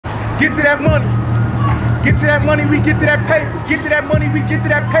Get to that money. Get to that money, we get to that paper. Get to that money, we get to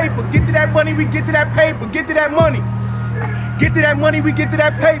that paper. Get to that money, we get to that paper. Get to that money. Get to that money, we get to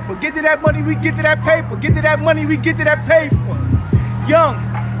that paper. Get to that money, we get to that paper. Get to that money, we get to that paper. Young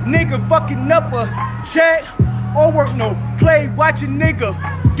nigga fucking up a check or work no play, watch a nigga.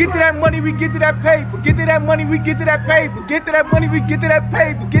 Get to that money, we get to that paper. Get to that money, we get to that paper. Get to that money, we get to that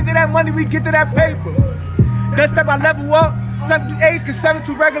paper. Get to that money, we get to that paper. Next step I level up, 78 cause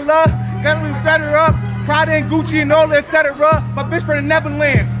 72 regular. Gotta be better up. Prada and Gucci and all that, etc. My bitch from the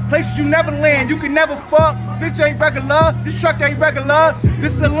Neverland, places you never land. You can never fuck, bitch ain't regular. This truck ain't regular.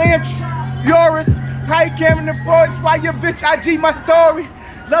 This is a Land Yoris. How you carrying the forks? Why your bitch IG my story?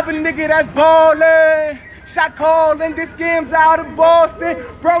 Loving a nigga that's ballin'. Shot calling, this game's out of Boston.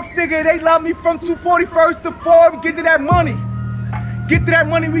 Broke nigga, they love me from 241st to 4. Get to that money. Get to that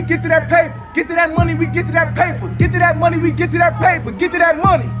money, we get to that paper. Get to that money, we get to that paper. Get to that money, we get to that paper. Get to that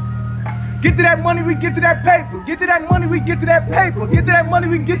money. Get to that money, we get to that paper. Get to that money, we get to that paper. Get to that money,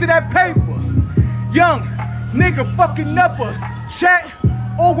 we get to that paper. Young nigga fucking up a chat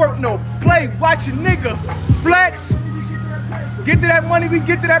or work no play. Watch a nigga flex. Get to that money, we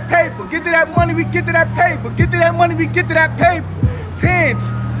get to that paper. Get to that money, we get to that paper. Get to that money, we get to that paper. 10s,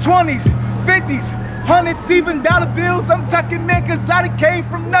 20s, 50s, 100s, even dollar bills. I'm talking man, cause I done came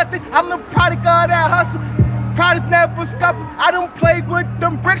from nothing. I'm the product of that hustle. Products never stop. I don't play with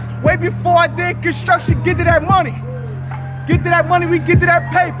them bricks way before I did construction. Get to that money. Get to that money, we get to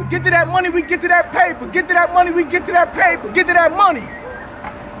that paper. Get to that money, we get to that paper. Get to that money, we get to that paper. Get to that money.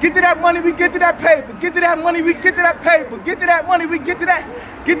 Get to that money, we get to that paper. Get to that money, we get to that paper. Get to that money, we get to that.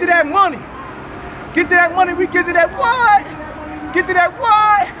 Get to that money. Get to that money, we get to that what? Get to that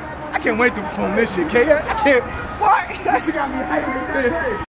what? I can't wait to perform this shit, K. I can't. What? That shit got me hyped.